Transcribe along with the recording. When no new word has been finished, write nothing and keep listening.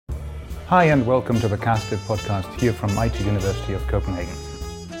Hi and welcome to the Casted podcast here from IT University of Copenhagen.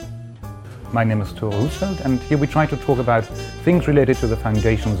 My name is Tore Husfeldt and here we try to talk about things related to the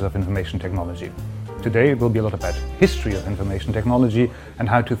foundations of information technology. Today it will be a lot about history of information technology and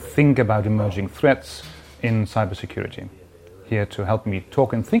how to think about emerging threats in cybersecurity. Here to help me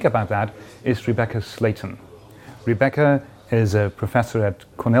talk and think about that is Rebecca Slayton. Rebecca is a professor at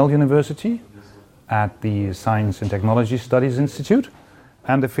Cornell University at the Science and Technology Studies Institute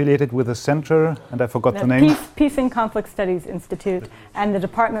and affiliated with the center, and I forgot the name. Peace and Conflict Studies Institute and the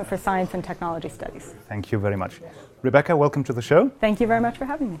Department for Science and Technology Studies. Thank you very much. Rebecca, welcome to the show. Thank you very much for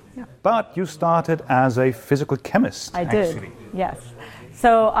having me. Yeah. But you started as a physical chemist, I did, yes.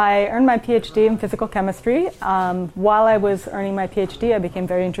 So I earned my PhD in physical chemistry. While I was earning my PhD, I became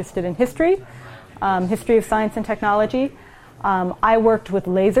very interested in history of science and technology. I worked with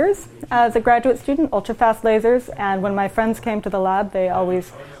lasers as a graduate student, ultra-fast lasers, and when my friends came to the lab, they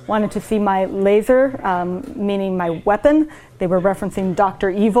always wanted to see my laser, meaning my weapon. They were referencing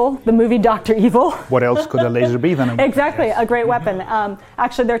Dr. Evil, the movie Dr. Evil. What else could a laser be than a Exactly, yes. A great weapon.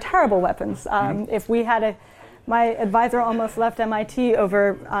 Actually, they're terrible weapons. If we had my advisor almost left MIT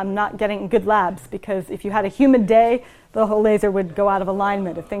over not getting good labs, because if you had a humid day, the whole laser would go out of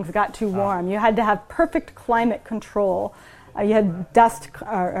alignment if things got too warm. You had to have perfect climate control. You had dust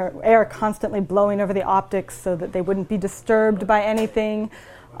or air constantly blowing over the optics so that they wouldn't be disturbed by anything.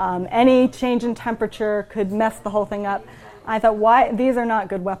 Any change in temperature could mess the whole thing up. I thought, these are not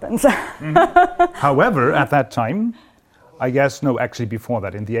good weapons. However, at that time, actually before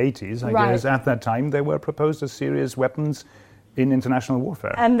that, in the 80s, I guess at that time, they were proposed as serious weapons in international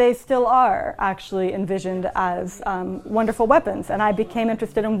warfare. And they still are actually envisioned as wonderful weapons. And I became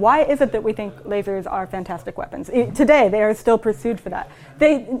interested in why is it that we think lasers are fantastic weapons. Today, they are still pursued for that.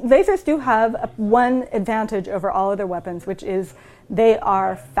 Lasers do have one advantage over all other weapons, which is they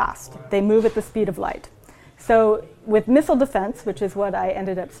are fast. They move at the speed of light. So with missile defense, which is what I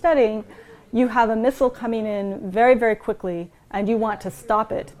ended up studying, you have a missile coming in very, very quickly, and you want to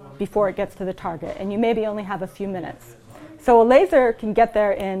stop it before it gets to the target. And you maybe only have a few minutes. So a laser can get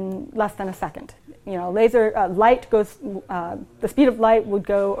there in less than a second. Light goes, the speed of light would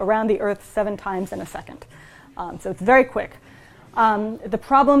go around the Earth 7 times in a second. So it's very quick. The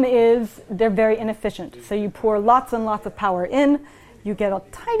problem is they're very inefficient. So you pour lots and lots of power in, you get a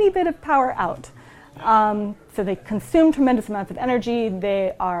tiny bit of power out. So they consume tremendous amounts of energy,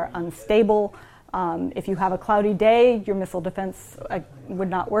 they are unstable. If you have a cloudy day, your missile defense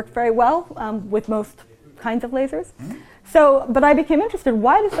would not work very well with most kinds of lasers. But I became interested,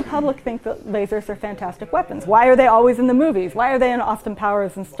 why does the public think that lasers are fantastic weapons? Why are they always in the movies? Why are they in Austin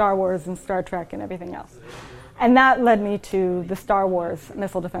Powers and Star Wars and Star Trek and everything else? And that led me to the Star Wars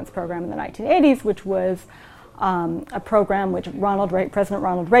missile defense program in the 1980s, which was a program which President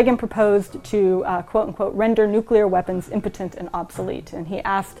Ronald Reagan proposed to, quote unquote, render nuclear weapons impotent and obsolete. And he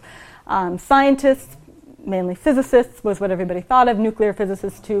asked scientists, mainly physicists, was what everybody thought of, nuclear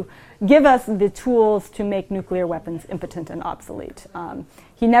physicists, to give us the tools to make nuclear weapons impotent and obsolete.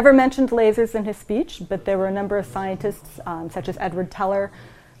 He never mentioned lasers in his speech, but there were a number of scientists, such as Edward Teller,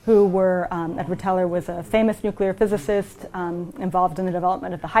 Edward Teller was a famous nuclear physicist involved in the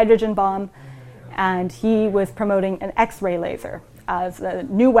development of the hydrogen bomb, and he was promoting an X-ray laser as a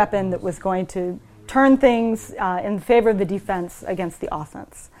new weapon that was going to turn things in favor of the defense against the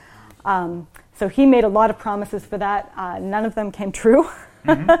offense. So he made a lot of promises for that. None of them came true.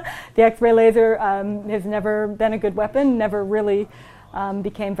 The X-ray laser has never been a good weapon, never really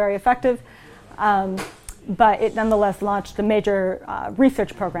became very effective. But it nonetheless launched a major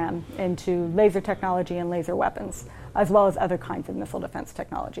research program into laser technology and laser weapons, as well as other kinds of missile defense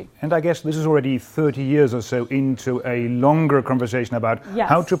technology. And I guess this is already 30 years or so into a longer conversation about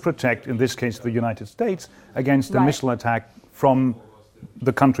how to protect, in this case, the United States against a missile attack from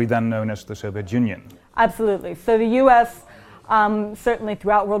the country then known as the Soviet Union. Absolutely. So the U.S. Certainly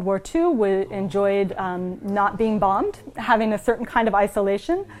throughout World War II enjoyed not being bombed, having a certain kind of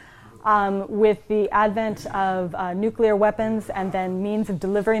isolation. With the advent of nuclear weapons and then means of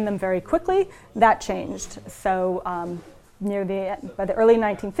delivering them very quickly, that changed. So by the early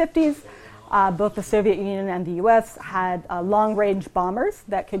 1950s, both the Soviet Union and the U.S. had long-range bombers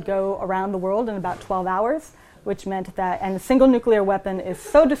that could go around the world in about 12 hours, which meant that, and a single nuclear weapon is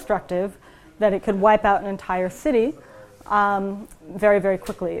so destructive that it could wipe out an entire city very, very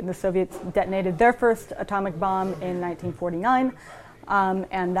quickly. The Soviets detonated their first atomic bomb in 1949,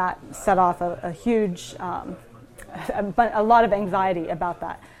 and that set off a huge, a lot of anxiety about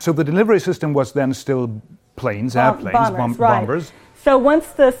that. So the delivery system was then still planes, airplanes, bombers. So once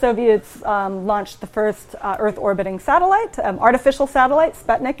the Soviets launched the first Earth-orbiting satellite, artificial satellite,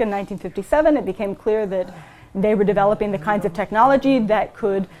 Sputnik, in 1957, it became clear that they were developing the kinds of technology that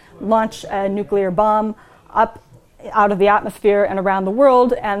could launch a nuclear bomb up out of the atmosphere and around the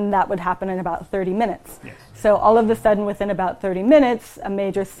world, and that would happen in about 30 minutes. Yes. So all of a sudden, within about 30 minutes, a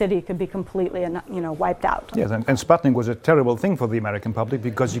major city could be completely, wiped out. Yes, and Sputnik was a terrible thing for the American public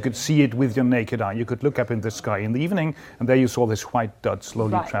because you could see it with your naked eye. You could look up in the sky in the evening, and there you saw this white dot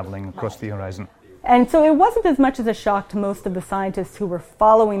slowly traveling across the horizon. And so it wasn't as much as a shock to most of the scientists who were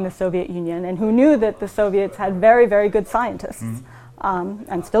following the Soviet Union and who knew that the Soviets had very, very good scientists,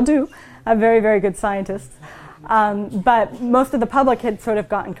 and still do have very, very good scientists. But most of the public had sort of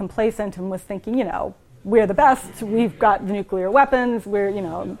gotten complacent and was thinking, we're the best, we've got the nuclear weapons,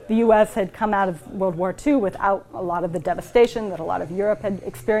 the US had come out of World War II without a lot of the devastation that a lot of Europe had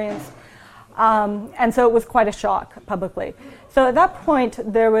experienced. And so it was quite a shock publicly. So at that point,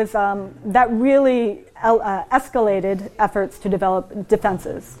 there was that really escalated efforts to develop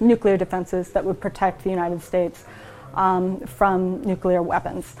defenses, nuclear defenses that would protect the United States from nuclear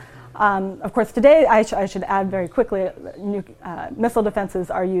weapons. Of course, today, I should add very quickly, missile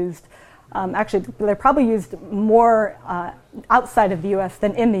defenses are used, actually, they're probably used more outside of the U.S.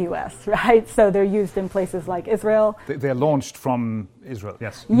 than in the U.S., right? So they're used in places like Israel. They're launched from Israel,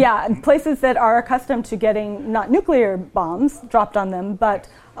 yes. Yeah, places that are accustomed to getting not nuclear bombs dropped on them, but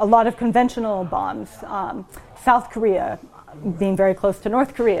a lot of conventional bombs. South Korea, being very close to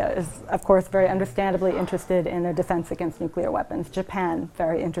North Korea, is, of course, very understandably interested in a defense against nuclear weapons. Japan,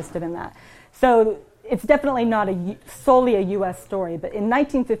 very interested in that. So it's definitely not solely a U.S. story, but in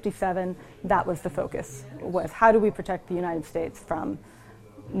 1957, that was the focus, was how do we protect the United States from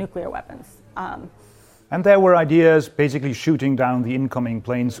nuclear weapons? And there were ideas basically shooting down the incoming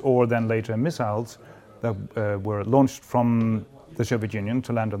planes or then later missiles that were launched from the Soviet Union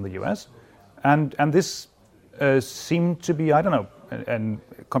to land on the U.S. And this seemed to be, a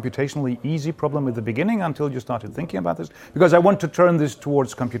computationally easy problem at the beginning until you started thinking about this. Because I want to turn this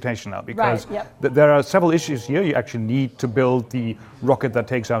towards computation now, because there are several issues here. You actually need to build the rocket that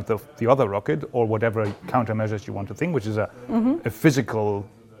takes out the other rocket, or whatever countermeasures you want to think, which is a physical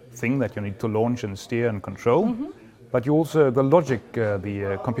thing that you need to launch and steer and control. But you also, the logic,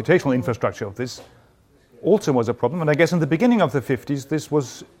 the computational infrastructure of this also was a problem. And I guess in the beginning of the 50s, this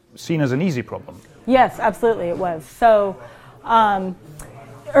was seen as an easy problem. Yes, absolutely it was. So,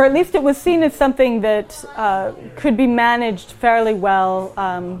 or at least it was seen as something that could be managed fairly well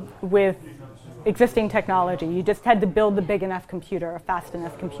with existing technology. You just had to build a big enough computer, a fast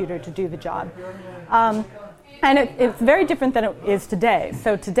enough computer to do the job. And it's very different than it is today.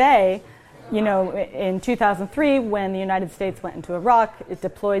 So today, in 2003, when the United States went into Iraq, it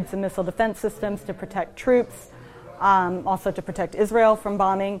deployed some missile defense systems to protect troops, also to protect Israel from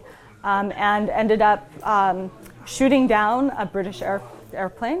bombing, and ended up shooting down a British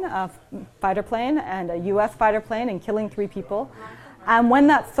airplane, a fighter plane, and a U.S. fighter plane, and killing 3 people. And when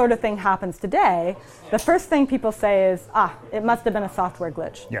that sort of thing happens today, the first thing people say is, it must have been a software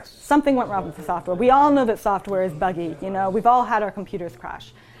glitch. Yes. Something went wrong with the software. We all know that software is buggy. We've all had our computers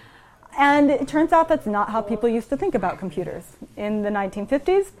crash. And it turns out that's not how people used to think about computers. In the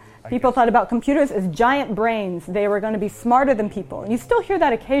 1950s, people thought about computers as giant brains. They were going to be smarter than people. And you still hear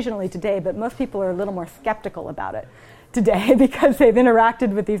that occasionally today, but most people are a little more skeptical about it today because they've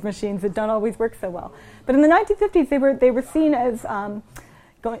interacted with these machines that don't always work so well. But in the 1950s, they were seen as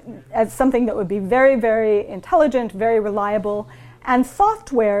something that would be very, very intelligent, very reliable, and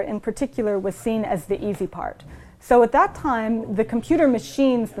software in particular was seen as the easy part. So at that time, the computer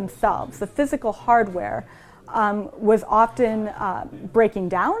machines themselves, the physical hardware, was often breaking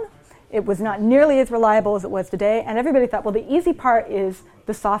down. It was not nearly as reliable as it was today, and everybody thought, well, the easy part is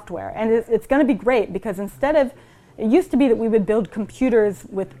the software, and it's going to be great because it used to be that we would build computers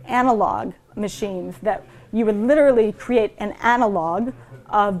with analog machines that you would literally create an analog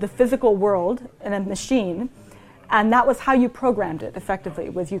of the physical world in a machine, and that was how you programmed it effectively,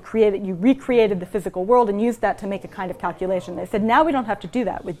 was you recreated the physical world and used that to make a kind of calculation. They said, now we don't have to do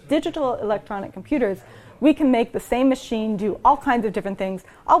that. With digital electronic computers, we can make the same machine do all kinds of different things.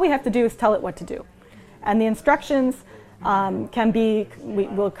 All we have to do is tell it what to do. And the instructions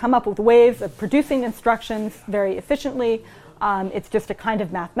we'll come up with ways of producing instructions very efficiently. It's just a kind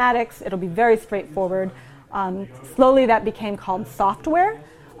of mathematics. It'll be very straightforward. Slowly that became called software.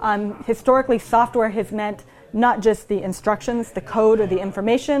 Historically, software has meant not just the instructions, the code or the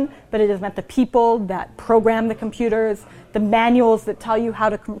information, but it has meant the people that program the computers, the manuals that tell you how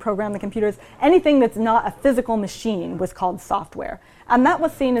to program the computers. Anything that's not a physical machine was called software. And that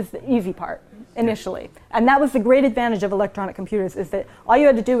was seen as the easy part. initially. And that was the great advantage of electronic computers, is that all you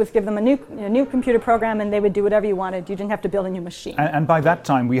had to do was give them a new computer program and they would do whatever you wanted. You didn't have to build a new machine. And by that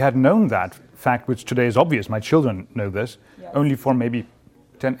time, we had known that fact, which today is obvious. My children know this, only for maybe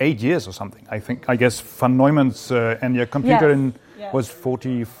 8 years or something. I guess von Neumann's ENIAC computer was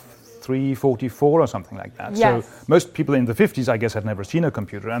 43, 44 or something like that. Yes. So most people in the 50s, I guess, had never seen a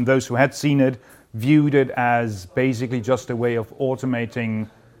computer. And those who had seen it viewed it as basically just a way of automating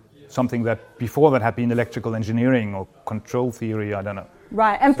something that before that had been electrical engineering or control theory, I don't know.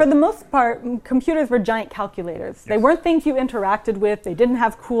 Right, and for the most part, computers were giant calculators. Yes. They weren't things you interacted with, they didn't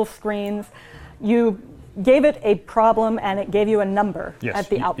have cool screens. You gave it a problem and it gave you a number at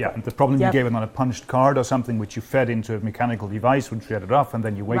the output. Yeah, and the problem you gave it on a punched card or something which you fed into a mechanical device which read it off, and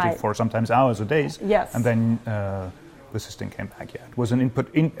then you waited for sometimes hours or days. Yes. And then the system came back. Yeah, it was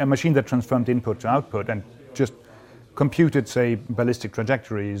a machine that transformed input to output and just computed, say, ballistic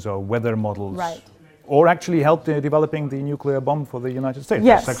trajectories or weather models. Right. Or actually helped developing the nuclear bomb for the United States.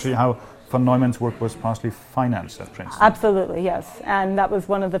 Yes. That's actually how von Neumann's work was partially financed at Princeton. Absolutely, yes. And that was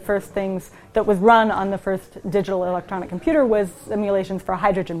one of the first things that was run on the first digital electronic computer was simulations for a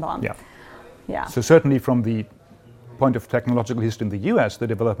hydrogen bomb. Yeah. So certainly from the point of technological history in the US, the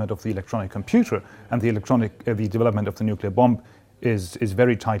development of the electronic computer and the development of the nuclear bomb is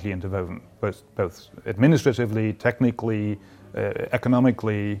very tightly interwoven, both administratively, technically,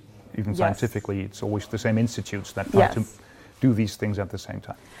 economically, even scientifically. It's always the same institutes that try to do these things at the same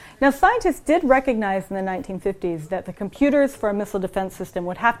time. Now, scientists did recognize in the 1950s that the computers for a missile defense system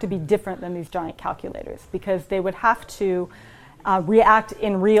would have to be different than these giant calculators because they would have to react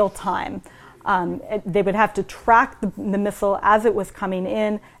in real time. They would have to track the missile as it was coming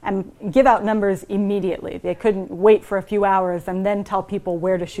in and give out numbers immediately. They couldn't wait for a few hours and then tell people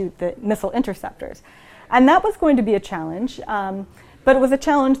where to shoot the missile interceptors. And that was going to be a challenge. But it was a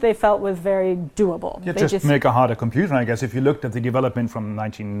challenge they felt was very doable. Yeah, just make a harder computer, I guess. If you looked at the development from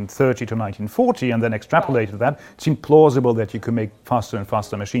 1930 to 1940 and then extrapolated that, it seemed plausible that you could make faster and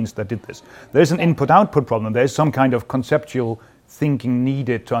faster machines that did this. There's an input-output problem. There's some kind of conceptual thinking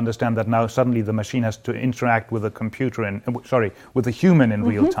needed to understand that now suddenly the machine has to interact with a computer with a human in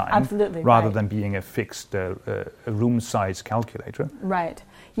real time, rather than being a fixed room-size calculator. Right.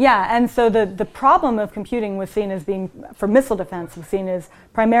 Yeah, and so the problem of computing was seen as being, for missile defense, was seen as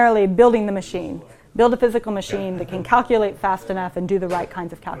primarily building the machine. Build a physical machine that can calculate fast enough and do the right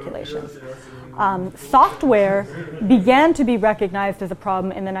kinds of calculations. Software began to be recognized as a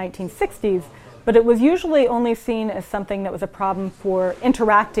problem in the 1960s, but it was usually only seen as something that was a problem for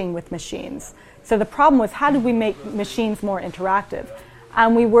interacting with machines. So the problem was, how do we make machines more interactive?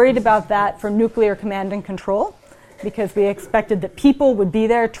 And we worried about that for nuclear command and control, because we expected that people would be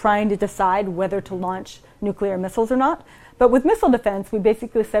there trying to decide whether to launch nuclear missiles or not. But with missile defense, we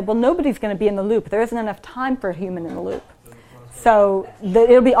basically said, well, nobody's going to be in the loop. There isn't enough time for a human in the loop. So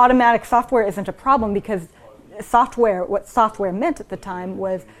it'll be automatic. Software isn't a problem because what software meant at the time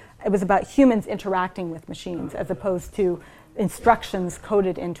was it was about humans interacting with machines as opposed to instructions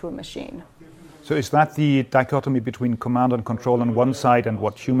coded into a machine. So is that the dichotomy between command and control on one side and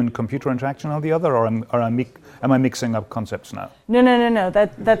what human-computer interaction on the other, or am I mixing up concepts now? No.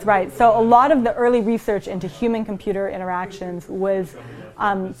 That's right. So a lot of the early research into human-computer interactions was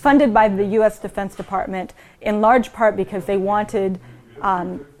funded by the U.S. Defense Department, in large part because they wanted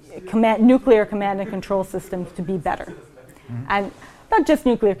nuclear command and control systems to be better. Mm-hmm. And not just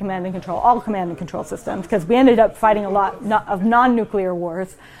nuclear command and control, all command and control systems, because we ended up fighting a lot of non-nuclear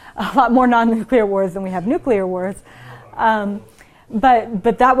wars, a lot more non-nuclear wars than we have nuclear wars.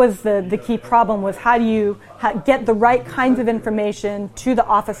 But that was the key problem, was how do you get the right kinds of information to the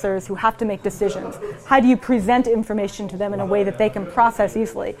officers who have to make decisions? How do you present information to them in a way that they can process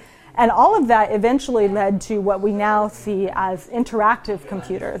easily? And all of that eventually led to what we now see as interactive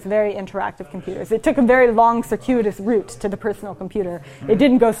computers, very interactive computers. It took a very long, circuitous route to the personal computer. It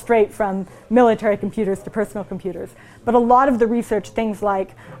didn't go straight from military computers to personal computers. But a lot of the research, things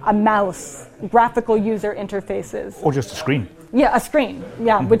like a mouse, graphical user interfaces. Or just a screen. Yeah, a screen,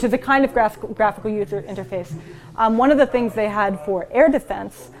 which is a kind of graphical user interface. One of the things they had for air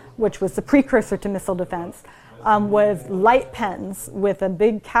defense, which was the precursor to missile defense, was light pens with a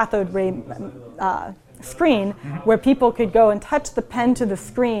big cathode ray screen where people could go and touch the pen to the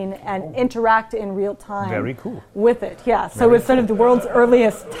screen and interact in real time. Very cool. With it, yeah. So it was sort of the world's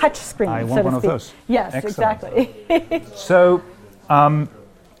earliest touch screen, I want one of those. Yes, excellent. Exactly. So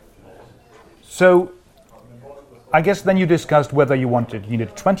I guess then you discussed whether you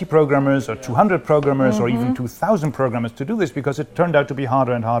needed 20 programmers or 200 programmers or even 2,000 programmers to do this, because it turned out to be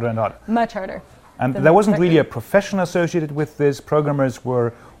harder and harder and harder. Much harder. And there wasn't really a profession associated with this. Programmers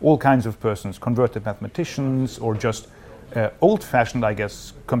were all kinds of persons, converted mathematicians or just old-fashioned, I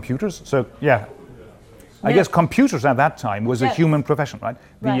guess, computers. So, yeah. I guess computers at that time was a human profession, right?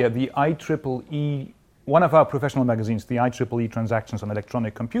 The IEEE, one of our professional magazines, the IEEE Transactions on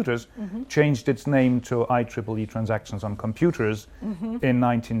Electronic Computers, changed its name to IEEE Transactions on Computers in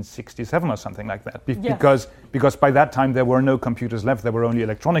 1967 or something like that. Because by that time there were no computers left, there were only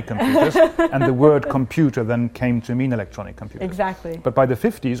electronic computers, and the word computer then came to mean electronic computers. Exactly. But by the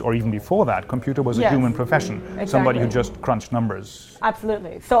 50s, or even before that, computer was a human profession, somebody who just crunched numbers.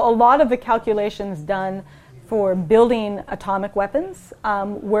 Absolutely. So a lot of the calculations done for building atomic weapons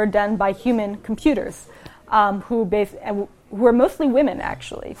were done by human computers, who were mostly women,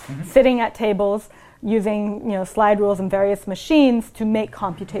 actually, sitting at tables using slide rules and various machines to make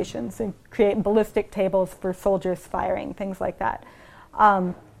computations and create ballistic tables for soldiers firing, things like that.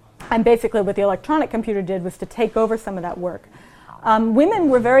 And basically what the electronic computer did was to take over some of that work. Women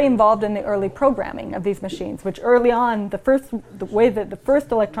were very involved in the early programming of these machines, which early on, the way that the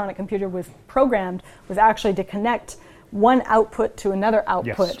first electronic computer was programmed was actually to connect one output to another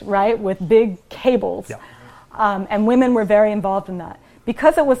output, right, with big cables. Yeah. And women were very involved in that.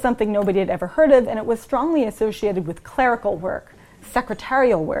 Because it was something nobody had ever heard of, and it was strongly associated with clerical work,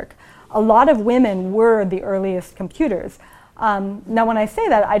 secretarial work, a lot of women were the earliest computers. Now, when I say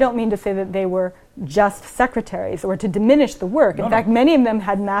that, I don't mean to say that they were just secretaries or to diminish the work. In fact, many of them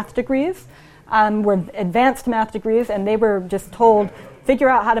had math degrees, were advanced math degrees, and they were just told, figure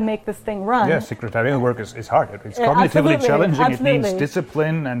out how to make this thing run. Yeah, secretarial work is hard. It's cognitively challenging. Absolutely. It needs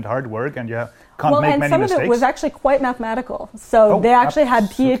discipline and hard work, and you can't make many mistakes. Well, and some of it was actually quite mathematical. So they actually had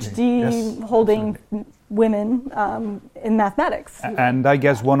PhD holding women in mathematics. And I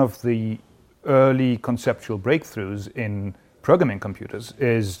guess one of the early conceptual breakthroughs in programming computers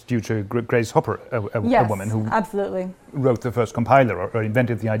is due to Grace Hopper, a woman who wrote the first compiler or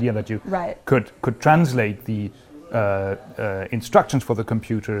invented the idea that you could translate the instructions for the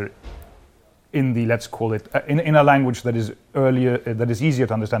computer in the, let's call it, in a language that is easier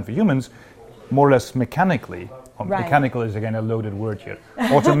to understand for humans, more or less mechanically. Mechanical is again a loaded word here.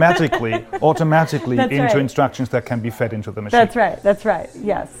 Automatically into instructions that can be fed into the machine. That's right,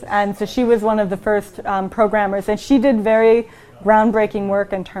 yes. And so she was one of the first programmers, and she did very groundbreaking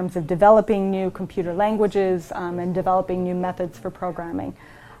work in terms of developing new computer languages and developing new methods for programming.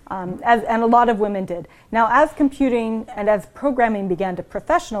 And a lot of women did. Now, as computing and as programming began to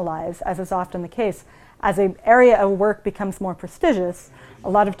professionalize, as is often the case, as an area of work becomes more prestigious, a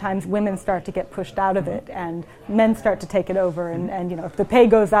lot of times women start to get pushed out of it and men start to take it over, and if the pay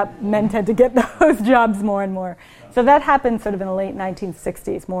goes up, men tend to get those jobs more and more. So that happened sort of in the late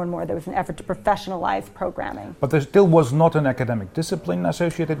 1960s, more and more. There was an effort to professionalize programming. But there still was not an academic discipline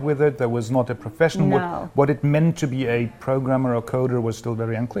associated with it. There was not a profession. No. What it meant to be a programmer or coder was still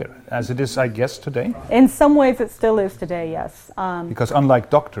very unclear, as it is, I guess, today. In some ways it still is today, yes. Because unlike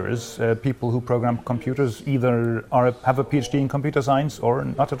doctors, people who program computers either have a PhD in computer science or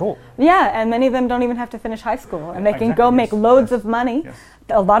not at all. Yeah, and many of them don't even have to finish high school, and they can go make loads of money. Yes.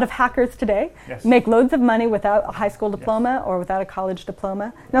 A lot of hackers today make loads of money without a high school diploma or without a college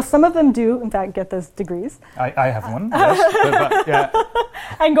diploma. Now, some of them do, in fact, get those degrees. I have one, yes.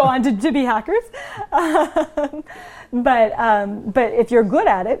 And go on to be hackers. But if you're good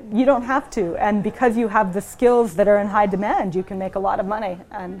at it, you don't have to. And because you have the skills that are in high demand, you can make a lot of money.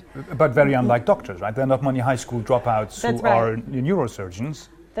 But very unlike doctors, right? They're not many high school dropouts who are neurosurgeons.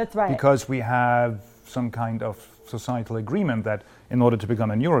 That's right. Because we have some kind of societal agreement that in order to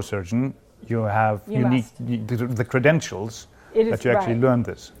become a neurosurgeon, you need the credentials that you actually learn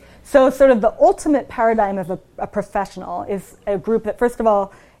this. So sort of the ultimate paradigm of a professional is a group that, first of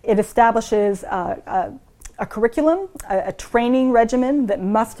all, it establishes a curriculum, a training regimen that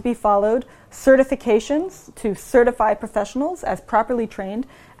must be followed, certifications to certify professionals as properly trained,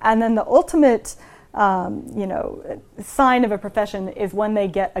 and then the ultimate sign of a profession is when they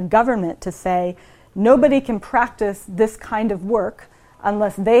get a government to say, nobody can practice this kind of work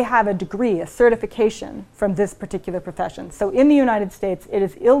unless they have a degree, a certification from this particular profession. So in the United States, it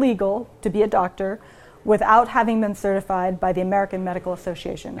is illegal to be a doctor without having been certified by the American Medical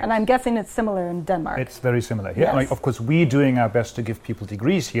Association. And I'm guessing it's similar in Denmark. It's very similar. Yeah, yes. Of course, we're doing our best to give people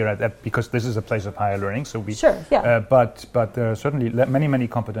degrees here because this is a place of higher learning. So but there are certainly many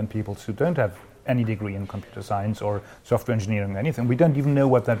competent people who don't have any degree in computer science or software engineering or anything. We don't even know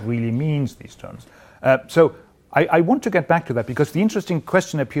what that really means, these terms. So I want to get back to that, because the interesting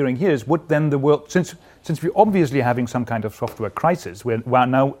question appearing here is, would then the world, since we're obviously having some kind of software crisis, where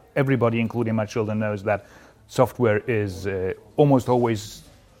now everybody, including my children, knows that software is almost always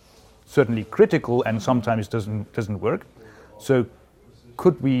certainly critical and sometimes doesn't work. So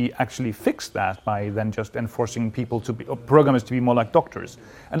could we actually fix that by then just enforcing people to be, or programmers to be more like doctors?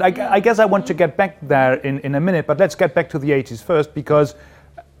 And I guess I want to get back there in a minute, but let's get back to the 80s first, because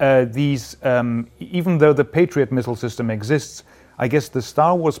even though the Patriot missile system exists, I guess the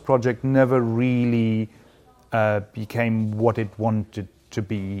Star Wars project never really became what it wanted to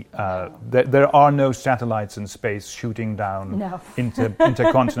be. There are no satellites in space shooting down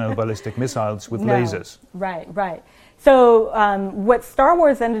intercontinental ballistic missiles with lasers. Right. So what Star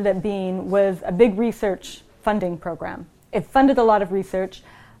Wars ended up being was a big research funding program. It funded a lot of research.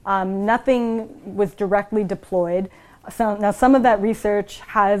 Nothing was directly deployed. So now some of that research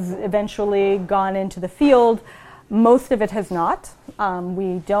has eventually gone into the field. Most of it has not.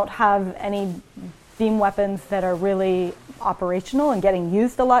 We don't have any beam weapons that are really operational and getting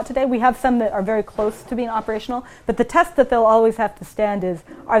used a lot today. We have some that are very close to being operational, but the test that they'll always have to stand is,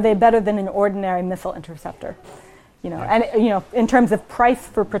 are they better than an ordinary missile interceptor? And in terms of price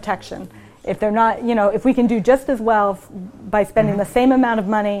for protection. If they're not, if we can do just as well by spending the same amount of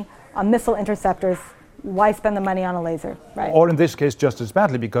money on missile interceptors, why spend the money on a laser, right? Or in this case, just as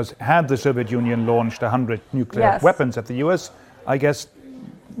badly, because had the Soviet Union launched 100 nuclear weapons at the US, I guess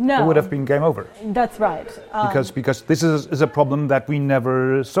it would have been game over. That's right. Because this is a problem that we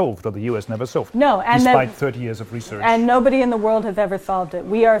never solved, or the US never solved. No, and despite 30 years of research. And nobody in the world has ever solved it.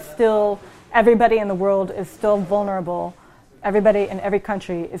 Everybody in the world is still vulnerable. Everybody in every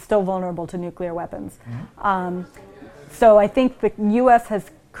country is still vulnerable to nuclear weapons. Mm-hmm. So I think the US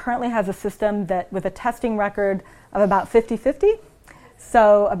currently has a system that with a testing record of about 50-50.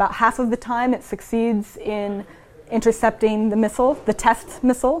 So about half of the time it succeeds in intercepting the test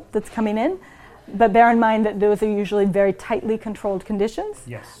missile that's coming in. But bear in mind that those are usually very tightly controlled conditions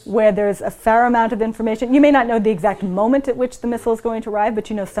where there's a fair amount of information. You may not know the exact moment at which the missile is going to arrive, but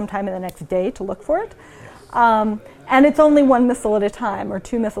you know sometime in the next day to look for it. And it's only one missile at a time or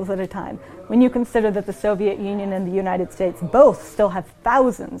two missiles at a time. When you consider that the Soviet Union and the United States both still have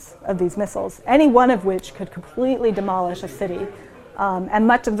thousands of these missiles, any one of which could completely demolish a city and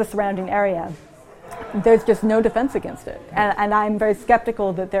much of the surrounding area, there's just no defense against it. And I'm very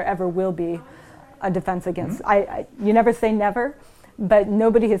skeptical that there ever will be a defense against. You never say never, but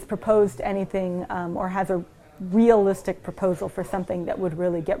nobody has proposed anything or has a realistic proposal for something that would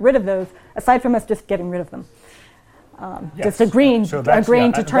really get rid of those, aside from us just getting rid of them. Just agreeing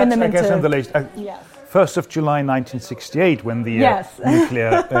to turn them into... 1st of July 1968, when the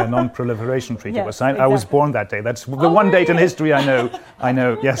Nuclear Non-Proliferation Treaty was signed. Exactly. I was born that day. That's the one date in history I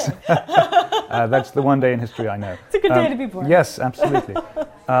know, yes. That's the one day in history I know. It's a good day to be born. Yes, absolutely.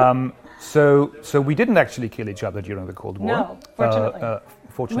 So we didn't actually kill each other during the Cold War. No,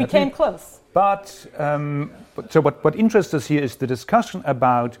 fortunately. We came close. But what interests us here is the discussion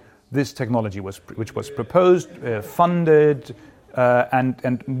about this technology, which was proposed, funded,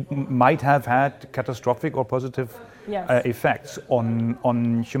 and might have had catastrophic or positive effects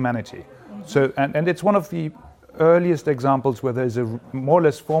on humanity. Mm-hmm. So, and it's one of the earliest examples where there's a more or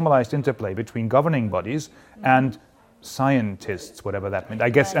less formalized interplay between governing bodies and scientists, whatever that meant. I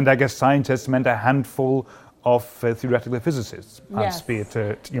guess scientists meant a handful of theoretical physicists.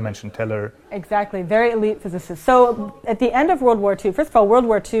 You mentioned Teller. Exactly, very elite physicists. So at the end of World War II, first of all, World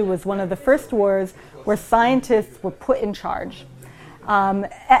War II was one of the first wars where scientists were put in charge. And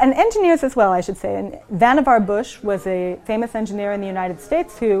engineers as well, I should say. And Vannevar Bush was a famous engineer in the United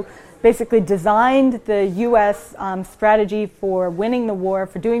States who basically designed the U.S. Strategy for winning the war,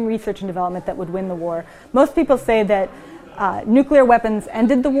 for doing research and development that would win the war. Most people say that nuclear weapons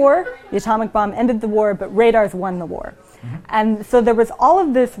ended the war, the atomic bomb ended the war, but radars won the war. Mm-hmm. And so there was all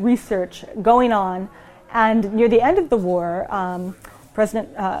of this research going on, and near the end of the war, President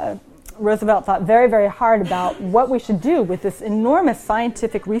Roosevelt thought very, very hard about what we should do with this enormous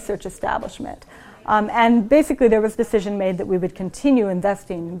scientific research establishment. And basically there was a decision made that we would continue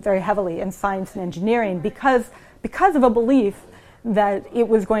investing very heavily in science and engineering because of a belief that it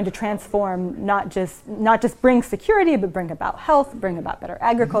was going to transform, not just bring security, but bring about health, bring about better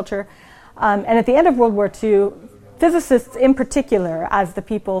agriculture. And at the end of World War II, physicists in particular, as the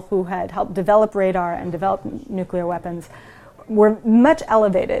people who had helped develop radar and develop nuclear weapons, were much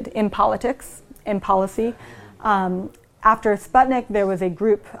elevated in politics, in policy. After Sputnik, there was a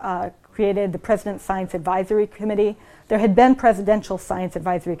group created, the President's Science Advisory Committee. There had been presidential science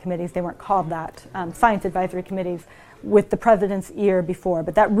advisory committees, they weren't called that, science advisory committees with the president's ear before,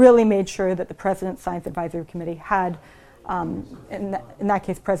 but that really made sure that the President's Science Advisory Committee had, in that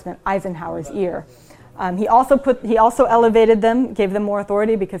case, President Eisenhower's ear. He also elevated them, gave them more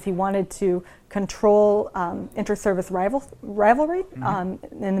authority because he wanted to control inter-service rivalry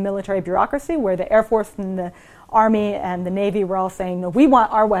in the military bureaucracy, where the Air Force and the Army and the Navy were all saying, no, we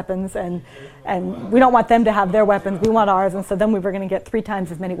want our weapons, and we don't want them to have their weapons, we want ours, and so then we were going to get 3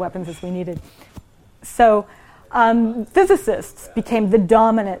 times as many weapons as we needed. So physicists became the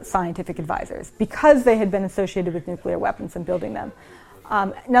dominant scientific advisors because they had been associated with nuclear weapons and building them.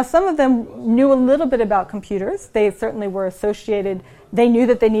 Now, some of them knew a little bit about computers. They certainly were associated. They knew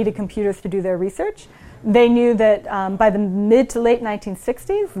that they needed computers to do their research. They knew that by the mid to late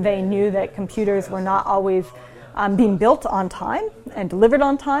 1960s, they knew that computers were not always being built on time and delivered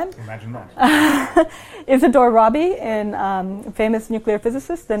on time. Imagine that. Isidore Rabi, famous nuclear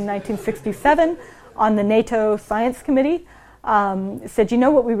physicist in 1967, on the NATO Science Committee, said, you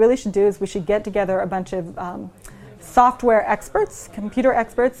know what we really should do is we should get together a bunch of software experts, computer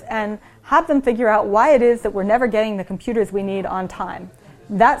experts, and have them figure out why it is that we're never getting the computers we need on time.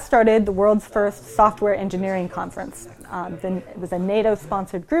 That started the world's first software engineering conference. It was a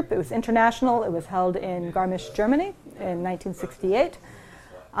NATO-sponsored group. It was international. It was held in Garmisch, Germany in 1968.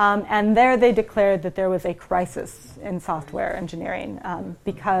 And there they declared that there was a crisis in software engineering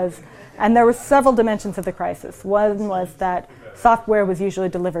and there were several dimensions of the crisis. One was that software was usually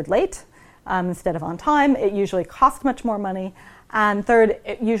delivered late instead of on time. It usually cost much more money. And third,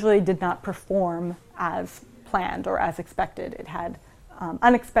 it usually did not perform as planned or as expected. It had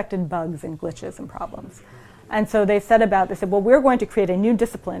unexpected bugs and glitches and problems. And so they said, well, we're going to create a new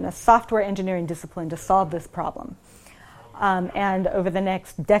discipline, a software engineering discipline, to solve this problem. And over the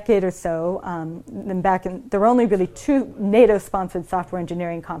next decade or so, there were only really 2 NATO-sponsored software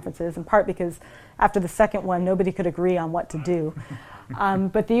engineering conferences, in part because after the second one, nobody could agree on what to do.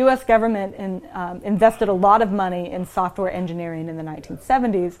 But the U.S. government invested a lot of money in software engineering in the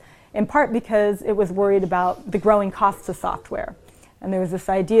 1970s, in part because it was worried about the growing costs of software. And there was this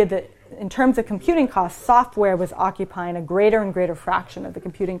idea that in terms of computing costs, software was occupying a greater and greater fraction of the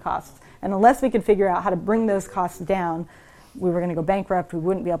computing costs. And unless we could figure out how to bring those costs down, we were going to go bankrupt. We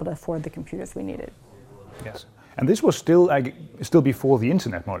wouldn't be able to afford the computers we needed. Yes. And this was still before the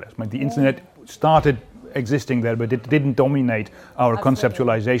internet, more or less. I mean, the internet started existing there, but it didn't dominate our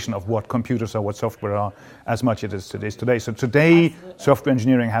conceptualization of what computers are, what software are, as much as it is today. So today, software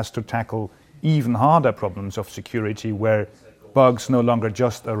engineering has to tackle even harder problems of security, where bugs no longer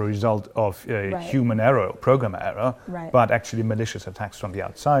just are a result of human error, programmer error, but actually malicious attacks from the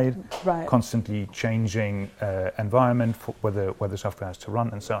outside, constantly changing environment for where the software has to run,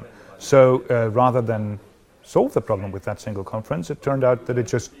 and so on. So rather than solve the problem with that single conference, it turned out that it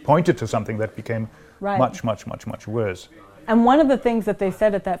just pointed to something that became much, much, much, much worse. And one of the things that they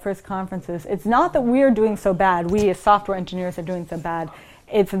said at that first conference is, it's not that we're doing so bad, we as software engineers are doing so bad,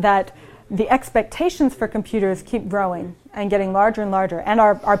 it's that the expectations for computers keep growing and getting larger and larger. And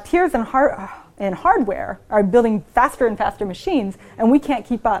our peers in hardware are building faster and faster machines, and we can't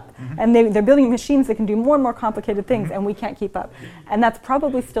keep up. Mm-hmm. And they're building machines that can do more and more complicated things, and we can't keep up. And that's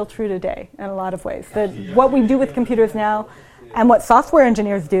probably still true today in a lot of ways. That what we do with computers now and what software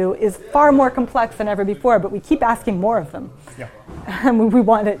engineers do is far more complex than ever before, but we keep asking more of them. Yeah. And we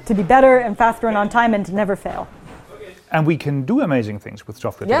want it to be better and faster and on time and to never fail. And we can do amazing things with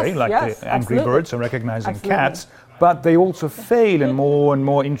software today, like the Angry Birds are recognizing cats, but they also fail in more and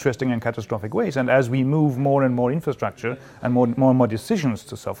more interesting and catastrophic ways. And as we move more and more infrastructure and more and more decisions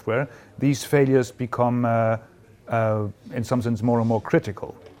to software, these failures become, in some sense, more and more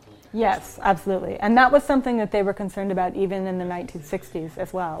critical. Yes, absolutely. And that was something that they were concerned about even in the 1960s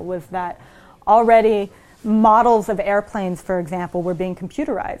as well, was that already models of airplanes, for example, were being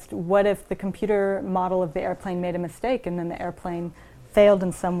computerized. What if the computer model of the airplane made a mistake and then the airplane failed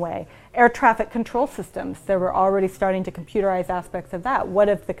in some way? Air traffic control systems, they were already starting to computerize aspects of that. What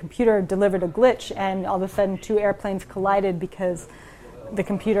if the computer delivered a glitch and all of a sudden 2 airplanes collided because the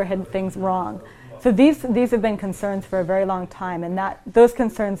computer had things wrong? So these have been concerns for a very long time, and those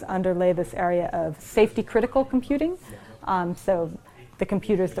concerns underlay this area of safety critical computing. So the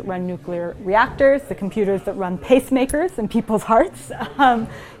computers that run nuclear reactors, the computers that run pacemakers in people's hearts,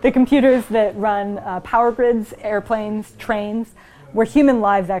 the computers that run power grids, airplanes, trains, where human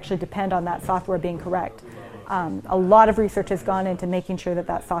lives actually depend on that software being correct. A lot of research has gone into making sure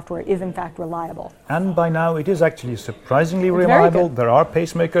that software is in fact reliable. And by now it is actually surprisingly reliable. There are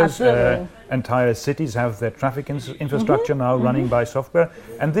pacemakers. Entire cities have their traffic infrastructure now running by software.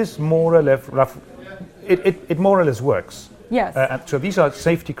 And this more or less, it more or less works. Yes. So these are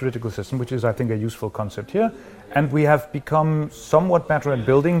safety critical systems, which is, I think, a useful concept here. And we have become somewhat better at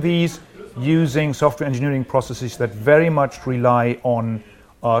building these using software engineering processes that very much rely on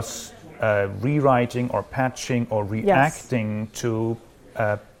us rewriting or patching or reacting to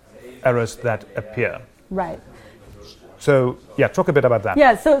errors that appear. Right. So, talk a bit about that.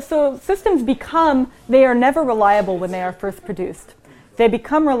 Yeah, so systems they are never reliable when they are first produced. They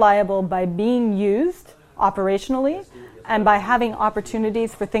become reliable by being used operationally and by having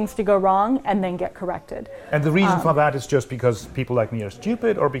opportunities for things to go wrong and then get corrected. And the reason for that is just because people like me are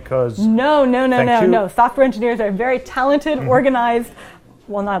stupid, or because... No. Software engineers are very talented, organized,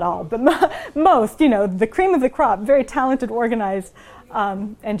 well, not all, but most, the cream of the crop, very talented, organized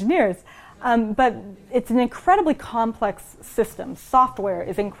engineers. But it's an incredibly complex system. Software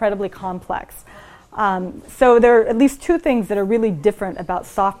is incredibly complex. So there are at least two things that are really different about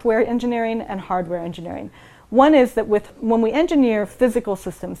software engineering and hardware engineering. One is that when we engineer physical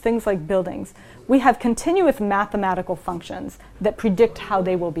systems, things like buildings, we have continuous mathematical functions that predict how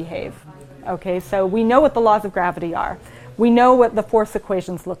they will behave. Okay, so we know what the laws of gravity are. We know what the force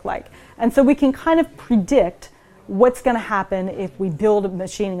equations look like. And so we can kind of predict what's going to happen if we build a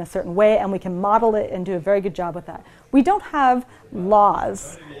machine in a certain way, and we can model it and do a very good job with that. We don't have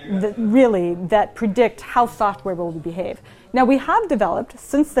laws that predict how software will behave. Now, we have developed,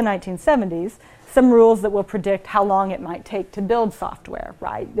 since the 1970s, some rules that will predict how long it might take to build software,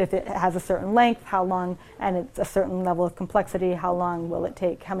 right? If it has a certain length, how long, and it's a certain level of complexity, how long will it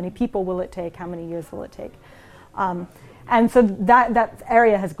take, how many people will it take, how many years will it take? And so that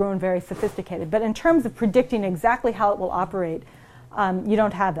area has grown very sophisticated. But in terms of predicting exactly how it will operate, you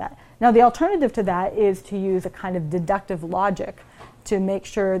don't have that. Now, the alternative to that is to use a kind of deductive logic to make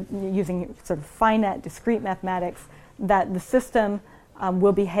sure, using sort of finite, discrete mathematics, that the system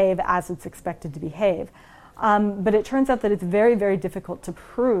will behave as it's expected to behave. But it turns out that it's very, very difficult to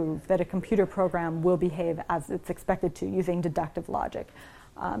prove that a computer program will behave as it's expected to using deductive logic.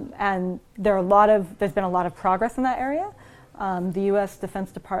 And there's been a lot of progress in that area. The U.S.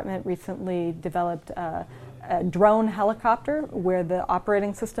 Defense Department recently developed a drone helicopter where the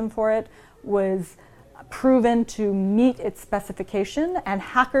operating system for it was proven to meet its specification, and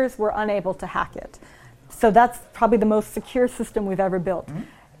hackers were unable to hack it. So that's probably the most secure system we've ever built. Mm-hmm.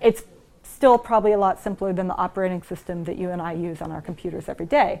 It's still probably a lot simpler than the operating system that you and I use on our computers every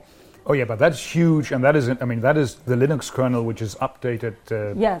day. Oh yeah, but that's huge, and that is the Linux kernel, which is updated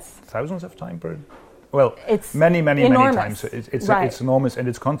thousands of times per. Well, it's many times. It's enormous, and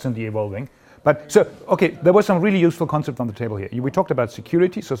it's constantly evolving. But so, okay, there was some really useful concept on the table here. We talked about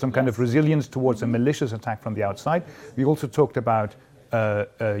security, so some kind of resilience towards a malicious attack from the outside. We also talked about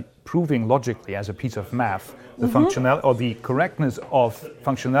proving logically as a piece of math the functionality or the correctness of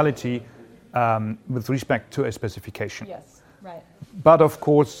functionality with respect to a specification. Yes, right. But of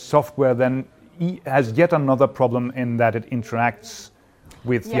course, software then has yet another problem in that it interacts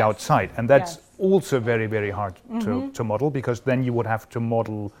with the outside, and that's also very, very hard to model, because then you would have to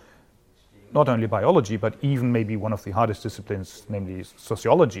model not only biology, but even maybe one of the hardest disciplines, namely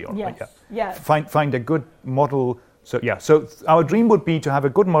sociology. Or find a good model. So our dream would be to have a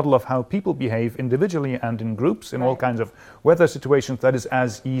good model of how people behave individually and in groups in all kinds of weather situations that is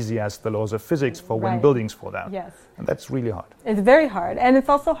as easy as the laws of physics for when buildings fall down. Yes. And that's really hard. It's very hard. And it's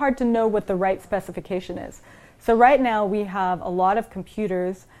also hard to know what the right specification is. So right now we have a lot of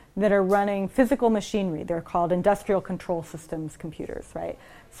computers that are running physical machinery. They're called industrial control systems computers, right?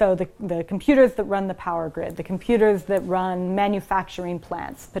 So the computers that run the power grid, the computers that run manufacturing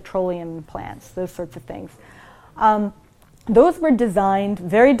plants, petroleum plants, those sorts of things. Those were designed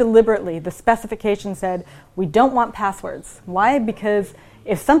very deliberately. The specification said, we don't want passwords. Why? Because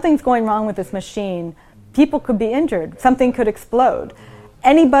if something's going wrong with this machine, people could be injured. Something could explode.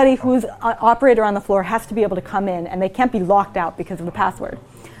 Anybody who's an operator on the floor has to be able to come in, and they can't be locked out because of the password.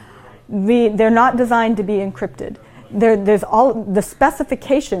 They're not designed to be encrypted. The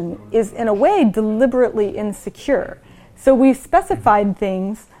specification is, in a way, deliberately insecure. So we specified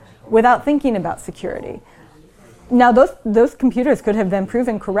things without thinking about security. Now, those computers could have been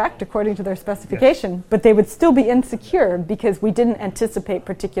proven correct according to their specification, but they would still be insecure because we didn't anticipate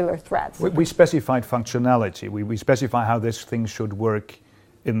particular threats. We specified functionality. We specify how this thing should work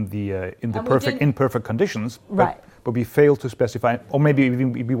in the imperfect conditions. But we fail to specify, or maybe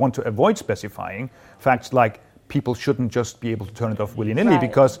even we want to avoid specifying facts like people shouldn't just be able to turn it off willy-nilly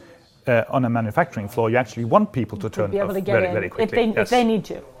because on a manufacturing floor you actually want people to turn it off very quickly. If they need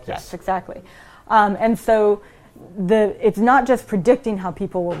to. Yes, exactly. And so it's not just predicting how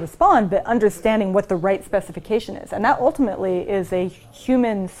people will respond, but understanding what the right specification is. And that ultimately is a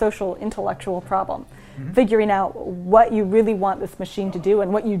human, social, intellectual problem. Figuring out what you really want this machine to do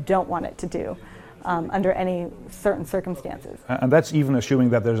and what you don't want it to do under any certain circumstances. And that's even assuming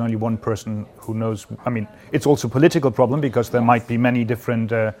that there's only one person who knows. I mean, it's also a political problem because there might be many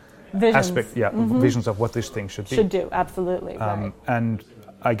different aspect, visions of what this thing should be. Should do, absolutely. Right. And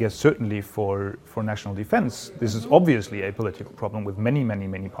I guess certainly for national defense, this is obviously a political problem with many, many,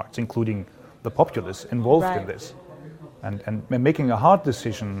 many parts, including the populace involved in this. And making a hard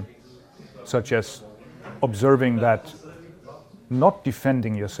decision, such as observing that not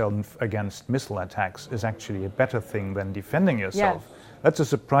defending yourself against missile attacks is actually a better thing than defending yourself. Yes. That's a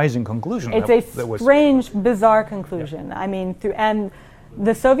surprising conclusion. It's a strange, bizarre conclusion. Yeah. I mean, and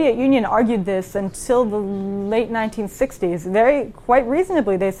the Soviet Union argued this until the late 1960s. Quite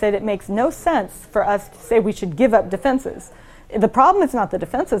reasonably, they said it makes no sense for us to say we should give up defenses. The problem is not the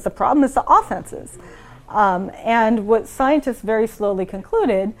defenses, the problem is the offenses. And what scientists very slowly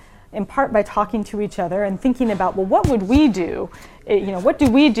concluded, in part by talking to each other and thinking about, well, what would we do? What do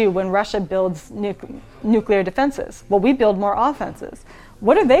we do when Russia builds nuclear defenses? Well, we build more offenses.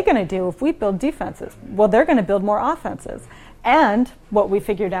 What are they going to do if we build defenses? Well, they're going to build more offenses. And what we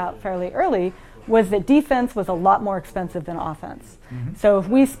figured out fairly early was that defense was a lot more expensive than offense. Mm-hmm. So if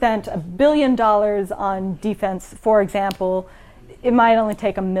we spent $1 billion on defense, for example, it might only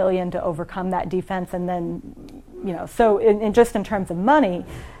take $1 million to overcome that defense. And then, so just in terms of money,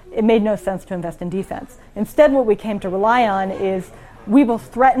 it made no sense to invest in defense. Instead, what we came to rely on is we will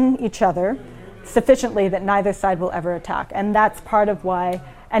threaten each other sufficiently that neither side will ever attack. And that's part of why,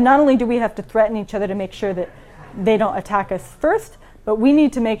 and not only do we have to threaten each other to make sure that they don't attack us first, but we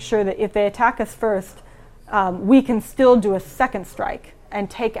need to make sure that if they attack us first, we can still do a second strike and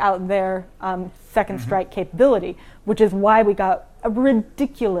take out their second strike capability, which is why we got a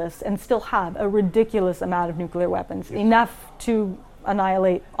ridiculous, and still have a ridiculous amount of nuclear weapons, enough to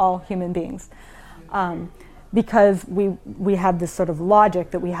annihilate all human beings. Because we had this sort of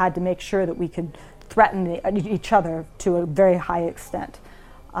logic that we had to make sure that we could threaten each other to a very high extent.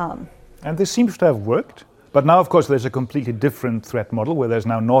 And this seems to have worked. But now, of course, there's a completely different threat model where there's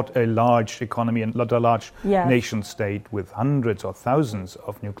now not a large economy and not a large nation state with hundreds or thousands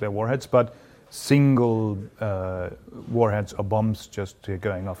of nuclear warheads, but single warheads or bombs just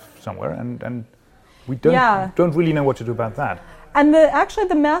going off somewhere. And we don't really know what to do about that. And actually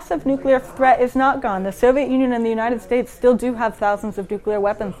the massive nuclear threat is not gone. The Soviet Union and the United States still do have thousands of nuclear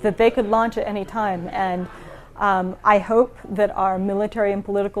weapons that they could launch at any time. And I hope that our military and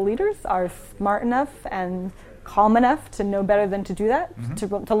political leaders are smart enough and calm enough to know better than to do that.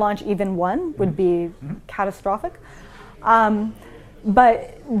 Mm-hmm. To launch even one would be catastrophic.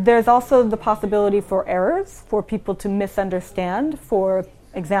 But there's also the possibility for errors, for people to misunderstand, for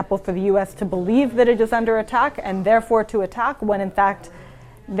example, for the U.S. to believe that it is under attack and therefore to attack when in fact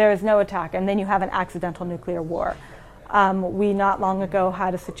there is no attack, and then you have an accidental nuclear war. We not long ago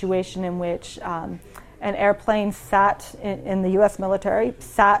had a situation in which an airplane sat in the U.S. military,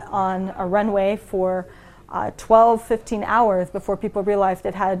 sat on a runway for 12, 15 hours before people realized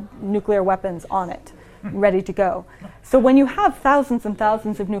it had nuclear weapons on it, ready to go. So when you have thousands and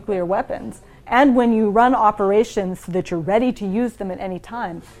thousands of nuclear weapons, and when you run operations so that you're ready to use them at any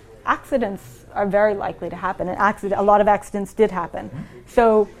time, accidents are very likely to happen. And a lot of accidents did happen.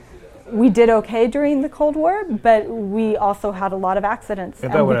 So we did okay during the Cold War, but we also had a lot of accidents.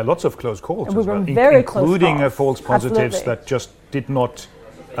 And there were lots of close calls as well, including false positives that just did not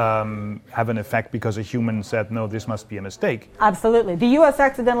have an effect because a human said, no, this must be a mistake. Absolutely. The U.S.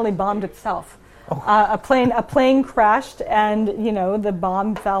 accidentally bombed itself. A plane crashed, and the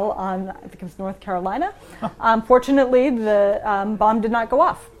bomb fell on, I think it was North Carolina. Fortunately, the bomb did not go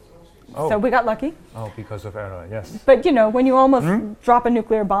off. So we got lucky. Oh, because of error, yes. But when you almost drop a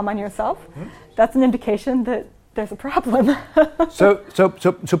nuclear bomb on yourself, that's an indication that there's a problem.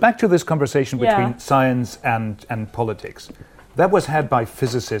 So back to this conversation between science and politics. That was had by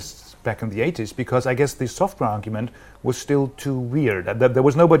physicists back in the 80s because I guess the software argument was still too weird. There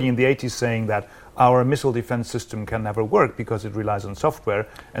was nobody in the 80s saying that our missile defense system can never work because it relies on software,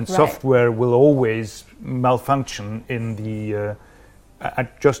 and software will always malfunction in the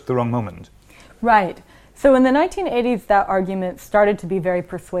at just the wrong moment. Right. So in the 1980s, that argument started to be very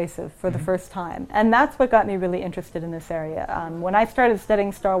persuasive for the first time. And that's what got me really interested in this area. When I started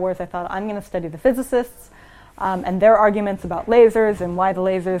studying Star Wars, I thought, I'm going to study the physicists and their arguments about lasers and why the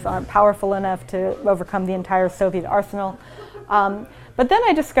lasers aren't powerful enough to overcome the entire Soviet arsenal. But then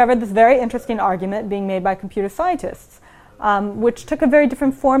I discovered this very interesting argument being made by computer scientists, which took a very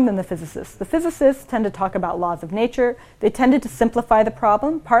different form than the physicists. The physicists tend to talk about laws of nature. They tended to simplify the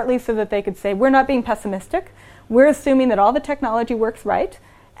problem, partly so that they could say, we're not being pessimistic. We're assuming that all the technology works right,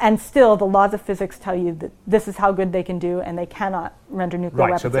 And still, the laws of physics tell you that this is how good they can do, and they cannot render nuclear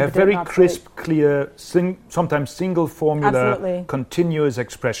weapons. Right, so they have very crisp, clear, sometimes single formula, Absolutely. continuous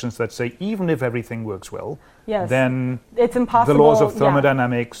expressions that say even if everything works well, yes. then it's impossible, the laws of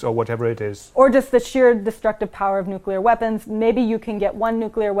thermodynamics or whatever it is. Or just the sheer destructive power of nuclear weapons. Maybe you can get one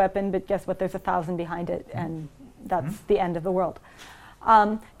nuclear weapon, but guess what? There's 1,000 behind it, and that's the end of the world.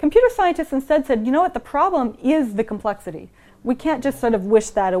 Computer scientists instead said, you know what? The problem is the complexity. We can't just sort of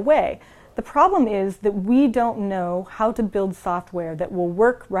wish that away. The problem is that we don't know how to build software that will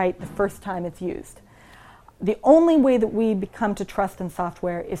work right the first time it's used. The only way that we become to trust in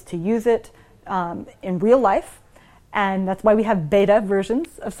software is to use it in real life, and that's why we have beta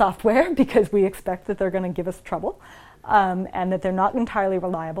versions of software, because we expect that they're going to give us trouble and that they're not entirely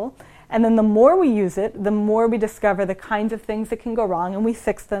reliable. And then the more we use it, the more we discover the kinds of things that can go wrong, and we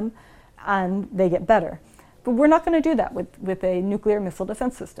fix them, and they get better. But we're not going to do that with a nuclear missile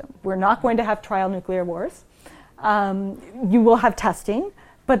defense system. We're not going to have trial nuclear wars. You will have testing,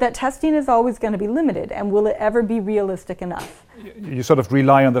 but that testing is always going to be limited. And will it ever be realistic enough? You sort of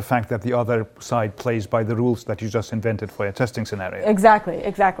rely on the fact that the other side plays by the rules that you just invented for a testing scenario.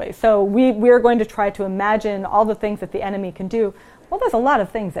 Exactly. So we're going to try to imagine all the things that the enemy can do. Well, there's a lot of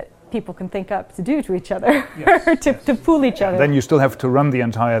things that people can think up to do to each other, to fool each other. Then you still have to run the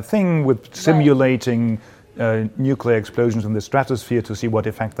entire thing with simulating nuclear explosions in the stratosphere to see what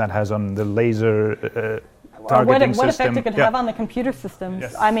effect that has on the laser targeting system. What effect it could have on the computer systems.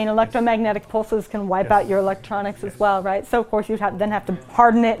 Yes. I mean, electromagnetic pulses can wipe out your electronics as well, right? So, of course, you'd then have to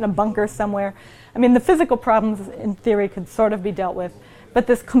harden it in a bunker somewhere. I mean, the physical problems, in theory, could sort of be dealt with. But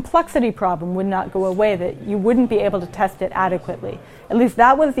this complexity problem would not go away, that you wouldn't be able to test it adequately. At least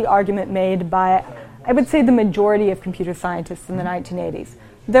that was the argument made by, I would say, the majority of computer scientists in the 1980s.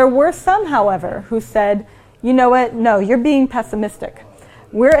 There were some, however, who said, you know what, no, you're being pessimistic.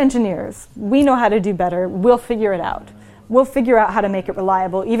 We're engineers. We know how to do better. We'll figure it out. We'll figure out how to make it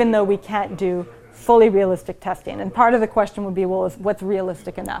reliable, even though we can't do fully realistic testing. And part of the question would be, well, what's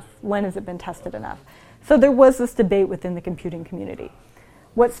realistic enough? When has it been tested enough? So there was this debate within the computing community.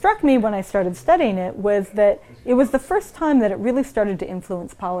 What struck me when I started studying it was that it was the first time that it really started to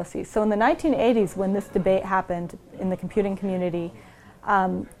influence policy. So in the 1980s, when this debate happened in the computing community,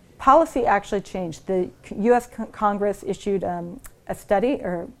 policy actually changed. The U.S. Congress issued a study,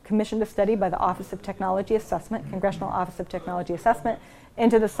 or commissioned a study by the Office of Technology Assessment, Congressional Office of Technology Assessment,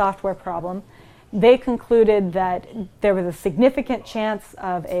 into the software problem. They concluded that there was a significant chance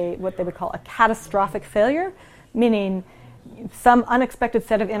of what they would call a catastrophic failure, meaning some unexpected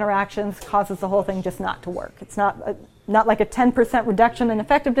set of interactions causes the whole thing just not to work. It's not like a 10% reduction in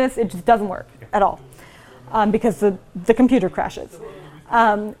effectiveness, it just doesn't work at all because the computer crashes.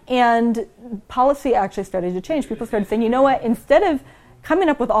 And policy actually started to change. People started saying, you know what, instead of coming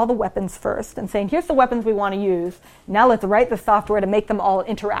up with all the weapons first and saying, here's the weapons we want to use, now let's write the software to make them all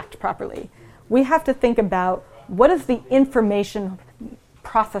interact properly. We have to think about, what is the information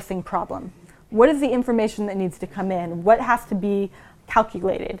processing problem? What is the information that needs to come in? What has to be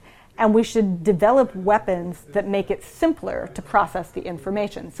calculated? And we should develop weapons that make it simpler to process the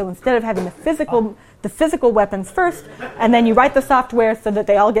information. So instead of having the physical weapons first, and then you write the software so that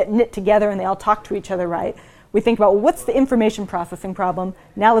they all get knit together and they all talk to each other right, we think about, well, what's the information processing problem?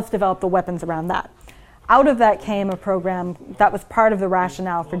 Now let's develop the weapons around that. Out of that came a program that was part of the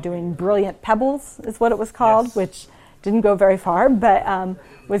rationale for doing Brilliant Pebbles, is what it was called, which didn't go very far, but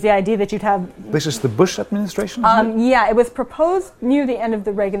was the idea that you'd have... This is the Bush administration, isn't it? Yeah, it was proposed near the end of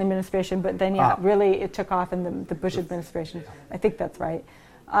the Reagan administration, but then, really it took off in the Bush administration. I think that's right.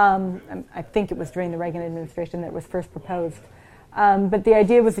 I think it was during the Reagan administration that it was first proposed. But the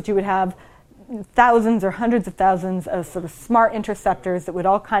idea was that you would have thousands or hundreds of thousands of sort of smart interceptors that would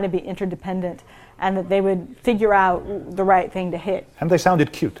all kind of be interdependent, and that they would figure out the right thing to hit. And they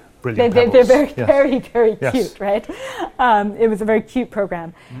sounded cute. They're very cute, right? It was a very cute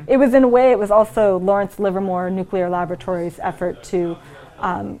program. Mm-hmm. It was, in a way, it was also Lawrence Livermore Nuclear Laboratory's effort to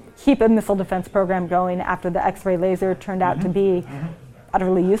keep a missile defense program going after the X-ray laser turned out to be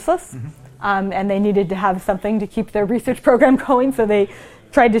utterly useless. And they needed to have something to keep their research program going, so they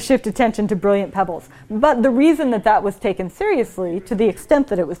tried to shift attention to Brilliant Pebbles. But the reason that was taken seriously, to the extent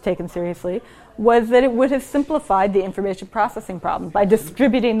that it was taken seriously, was that it would have simplified the information processing problem by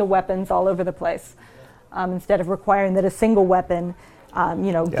distributing the weapons all over the place, instead of requiring that a single weapon,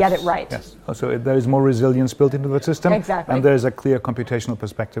 get it right. Yes. So there is more resilience built into the system. Exactly. And there's a clear computational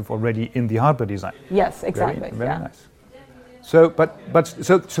perspective already in the hardware design. Yes, exactly. Very nice. So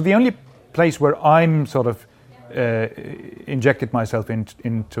the only place where I'm sort of injected myself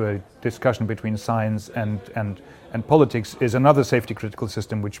into a discussion between science and politics is another safety critical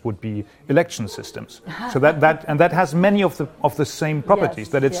system, which would be election systems. So that has many of the same properties.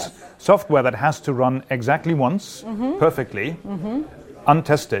 That it's software that has to run exactly once, perfectly,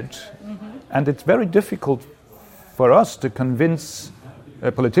 untested, and it's very difficult for us to convince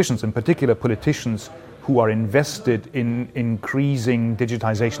politicians, in particular politicians who are invested in increasing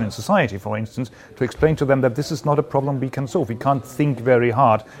digitization in society, for instance, to explain to them that this is not a problem we can solve. We can't think very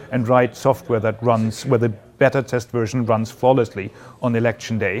hard and write software that runs, where the beta test version runs flawlessly on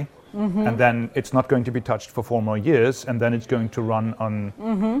election day, and then it's not going to be touched for 4 more years, and then it's going to run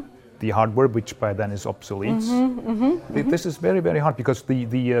on the hardware, which by then is obsolete. This is very, very hard, because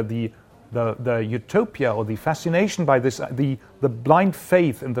the utopia or the fascination by this, the blind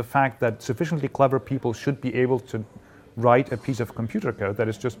faith in the fact that sufficiently clever people should be able to write a piece of computer code that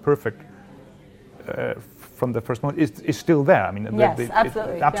is just perfect from the first moment is still there. I mean,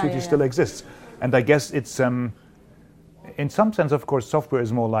 absolutely. It absolutely still exists. And I guess it's, in some sense, of course, software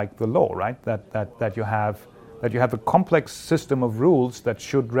is more like the law, right? That you have a complex system of rules that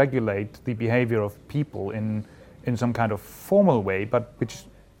should regulate the behavior of people in some kind of formal way, but which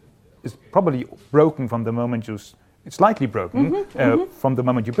is probably broken from the moment it's slightly broken from the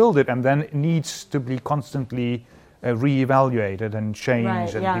moment you build it, and then it needs to be constantly re-evaluated and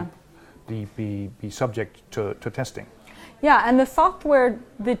changed be subject to testing. Yeah, and the software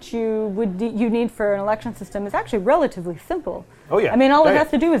that you need for an election system is actually relatively simple. Oh yeah. I mean, all it has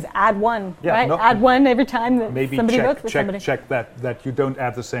to do is add one, right? Add one every time that somebody votes for somebody. Check that you don't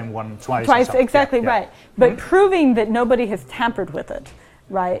add the same one twice. Exactly right. But proving that nobody has tampered with it,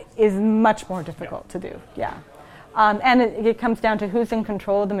 right, is much more difficult to do. Yeah. And it comes down to who's in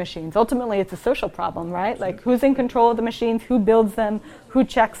control of the machines. Ultimately, it's a social problem, right? Like, who's in control of the machines, who builds them, who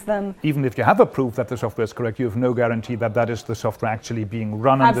checks them. Even if you have a proof that the software is correct, you have no guarantee that is the software actually being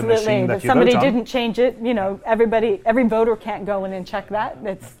run on the machine that you vote on. Somebody didn't change it. You know, every voter can't go in and check that.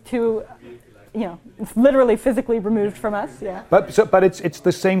 It's too, it's literally physically removed from us. Yeah. But it's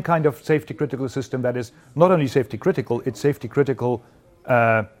the same kind of safety critical system that is not only safety critical, it's safety critical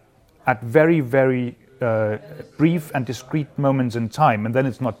at very, very brief and discrete moments in time, and then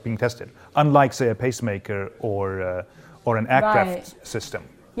it's not being tested. Unlike, say, a pacemaker or an aircraft system,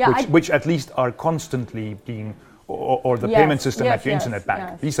 which at least are constantly being, or the payment system at your internet bank.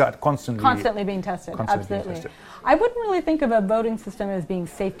 Yes. These are constantly being tested. Absolutely. I wouldn't really think of a voting system as being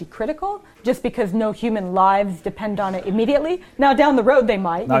safety critical, just because no human lives depend on it immediately. Now, down the road, they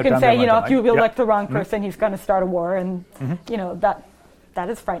might. You can say, if you elect the wrong person, he's going to start a war, and that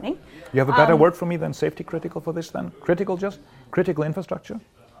is frightening. You have a better word for me than safety critical for this then? Critical infrastructure?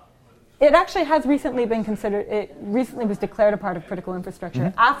 It actually has recently been considered, it recently was declared a part of critical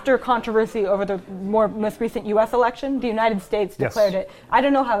infrastructure. After controversy over the most recent US election, the United States declared it. I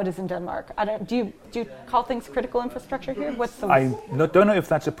don't know how it is in Denmark. Do you call things critical infrastructure here? I don't know if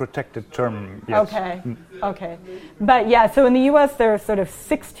that's a protected term yet. Okay. But yeah, so in the US there are sort of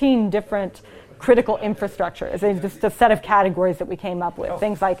 16 different critical infrastructure is just a set of categories that we came up with.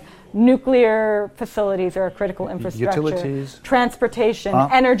 Things like nuclear facilities are a critical infrastructure. Utilities. Transportation,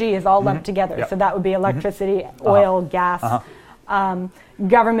 energy is all lumped together. Yep. So that would be electricity, oil, gas,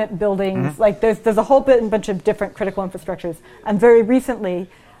 government buildings. Like there's a whole bunch of different critical infrastructures. And very recently,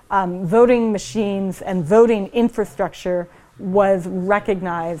 voting machines and voting infrastructure was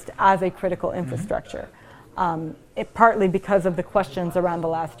recognized as a critical infrastructure, partly because of the questions around the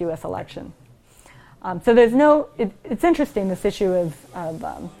last US election. So it's interesting, this issue of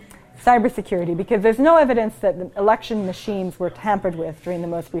cybersecurity, because there's no evidence that the election machines were tampered with during the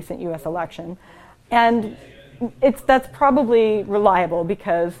most recent US election. And that's probably reliable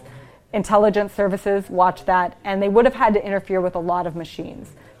because intelligence services watch that, and they would have had to interfere with a lot of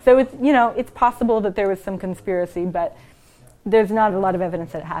machines. So it's possible that there was some conspiracy, but there's not a lot of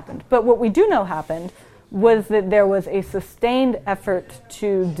evidence that it happened. But what we do know happened was that there was a sustained effort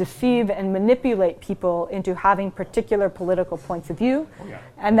to deceive and manipulate people into having particular political points of view,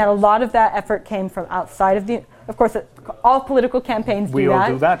 and that a lot of that effort came from outside of of course, all political campaigns do that. We all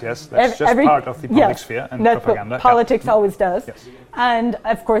do that, yes. That's just part of the public sphere and that's propaganda. What politics always does. Yes. And,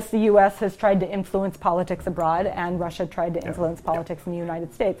 of course, the U.S. has tried to influence politics abroad, and Russia tried to influence politics in the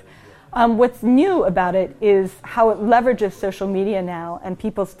United States. What's new about it is how it leverages social media now and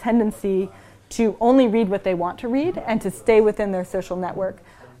people's tendency to only read what they want to read and to stay within their social network.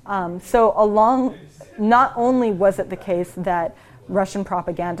 Not only was it the case that Russian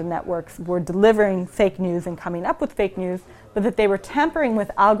propaganda networks were delivering fake news and coming up with fake news, but that they were tampering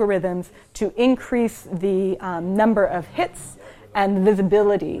with algorithms to increase the number of hits and the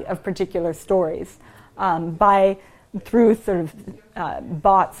visibility of particular stories. through sort of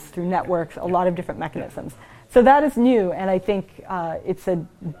bots, through networks, a lot of different mechanisms. So that is new, and I think it's a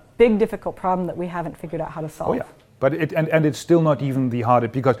big, difficult problem that we haven't figured out how to solve. Oh yeah, but it's still not even the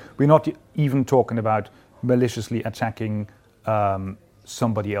hardest, because we're not even talking about maliciously attacking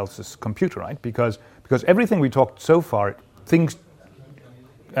somebody else's computer, right? Because everything we talked so far, things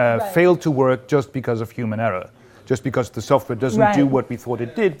fail to work just because of human error. Just because the software doesn't do what we thought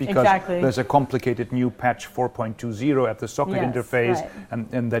it did, because there's a complicated new patch 4.20 at the socket interface,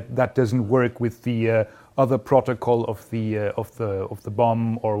 and that doesn't work with the other protocol of the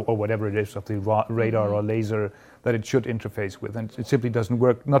bomb or whatever it is, of the radar or laser that it should interface with, and it simply doesn't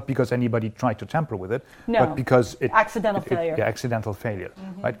work. Not because anybody tried to tamper with it, but because accidental failure. Accidental failure.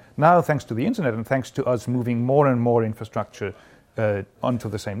 Right now, thanks to the internet and thanks to us moving more and more infrastructure onto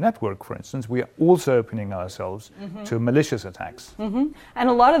the same network, for instance, we are also opening ourselves to malicious attacks. And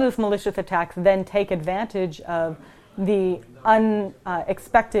a lot of those malicious attacks then take advantage of the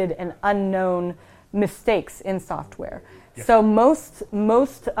unexpected and unknown mistakes in software. Yes. So most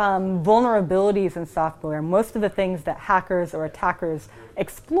vulnerabilities in software, most of the things that hackers or attackers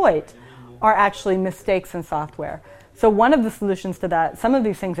exploit are actually mistakes in software. So one of the solutions to that, some of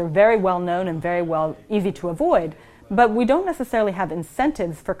these things are very well known and very easy to avoid, but we don't necessarily have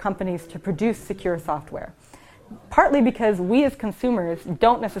incentives for companies to produce secure software. Partly because we as consumers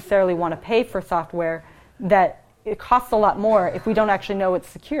don't necessarily want to pay for software that it costs a lot more if we don't actually know it's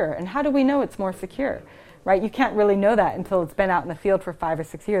secure. And how do we know it's more secure? Right? You can't really know that until it's been out in the field for 5 or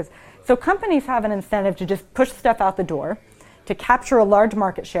 6 years. So companies have an incentive to just push stuff out the door, to capture a large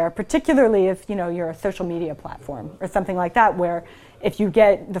market share, particularly if you're a social media platform or something like that, where if you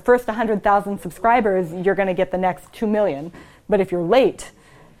get the first 100,000 subscribers, you're going to get the next 2 million. But if you're late,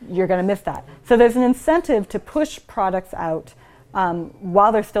 you're going to miss that. So there's an incentive to push products out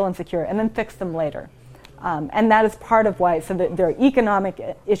while they're still insecure and then fix them later. And that is part of why, so that there are economic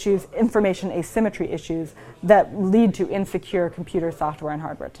issues, information asymmetry issues that lead to insecure computer software and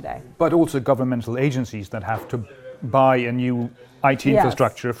hardware today. But also governmental agencies that have to buy a new IT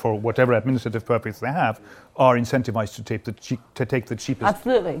infrastructure for whatever administrative purpose they have are incentivized to take the cheapest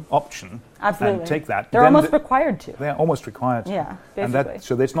option and take that. They're almost required to. They're almost required to. Yeah, basically.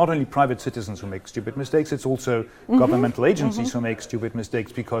 So it's not only private citizens who make stupid mistakes, it's also governmental agencies who make stupid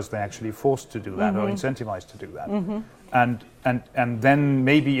mistakes because they're actually forced to do that or incentivized to do that. And then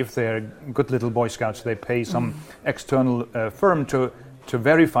maybe if they're good little Boy Scouts, they pay some external firm to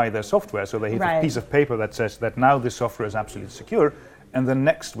verify their software, so they have a piece of paper that says that now this software is absolutely secure, and then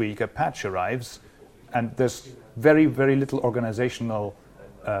next week a patch arrives, and there's very, very little organizational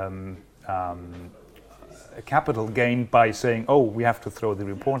capital gained by saying, oh, we have to throw the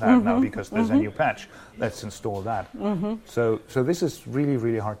report out now because there's a new patch. Let's install that. So this is really,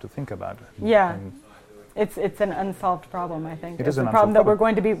 really hard to think about. Yeah. It's an unsolved problem, I think. It is a problem that we're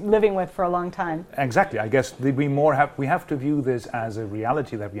going to be living with for a long time. Exactly. I guess we have to view this as a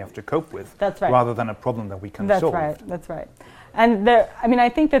reality that we have to cope with, rather than a problem that we can solve. That's right. And I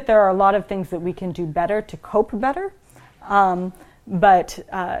think that there are a lot of things that we can do better to cope better, but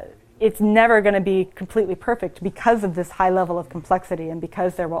it's never going to be completely perfect because of this high level of complexity and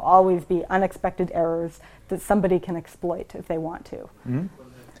because there will always be unexpected errors that somebody can exploit if they want to.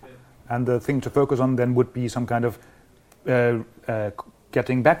 And the thing to focus on then would be some kind of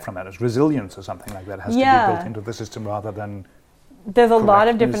getting back from that, resilience or something like that has to be built into the system rather than... There's a lot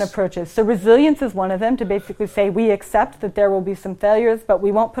of different approaches. So resilience is one of them, to basically say we accept that there will be some failures, but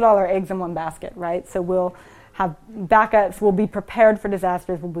we won't put all our eggs in one basket, right? So we'll have backups, we'll be prepared for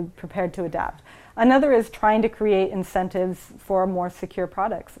disasters, we'll be prepared to adapt. Another is trying to create incentives for more secure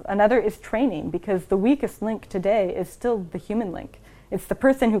products. Another is training, because the weakest link today is still the human link. It's the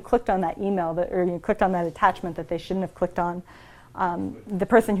person who clicked on that email or clicked on that attachment that they shouldn't have clicked on. The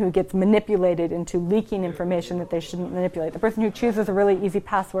person who gets manipulated into leaking information that they shouldn't manipulate. The person who chooses a really easy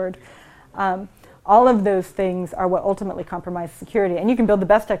password. All of those things are what ultimately compromise security. And you can build the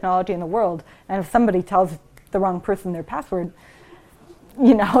best technology in the world, and if somebody tells the wrong person their password,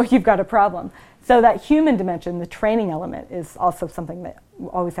 you've got a problem. So that human dimension, the training element, is also something that we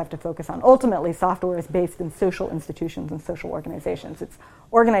always have to focus on. Ultimately, software is based in social institutions and social organizations. It's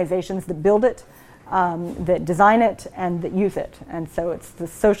organizations that build it, that design it, and that use it. And so it's the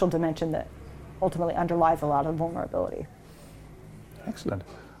social dimension that ultimately underlies a lot of vulnerability. Excellent.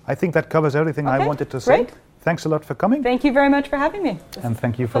 I think that covers everything I wanted to say. Great. Thanks a lot for coming. Thank you very much for having me. And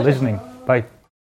thank you for listening. Bye.